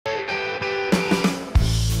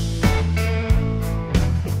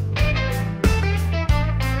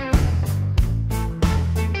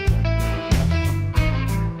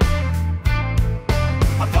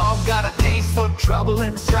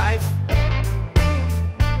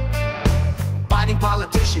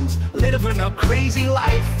politicians living a crazy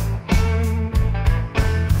life.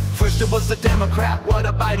 First it was the Democrat, what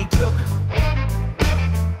a bite he took.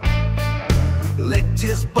 Licked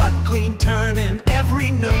his butt clean, turning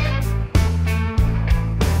every nook.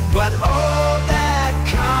 But oh, that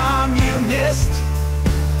communist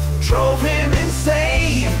drove him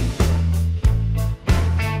insane.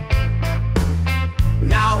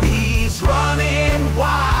 Now he's running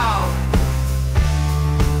wild,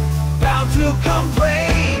 bound to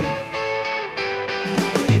complain.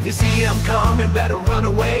 If you see him coming, better run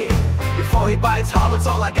away before he bites hard, that's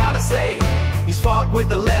all I gotta say. He's fought with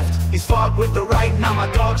the left, he's fought with the right. Now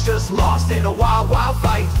my dog's just lost in a wild, wild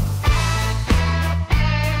fight.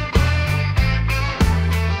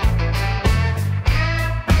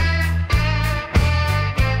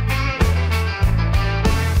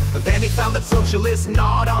 But then he found that socialist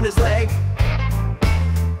gnawed on his leg,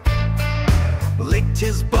 licked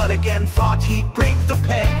his butt again, thought he'd break the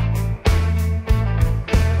peg.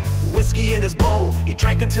 Whiskey in his bowl, he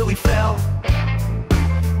drank until he fell.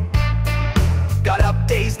 Got up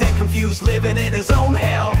dazed and confused, living in his own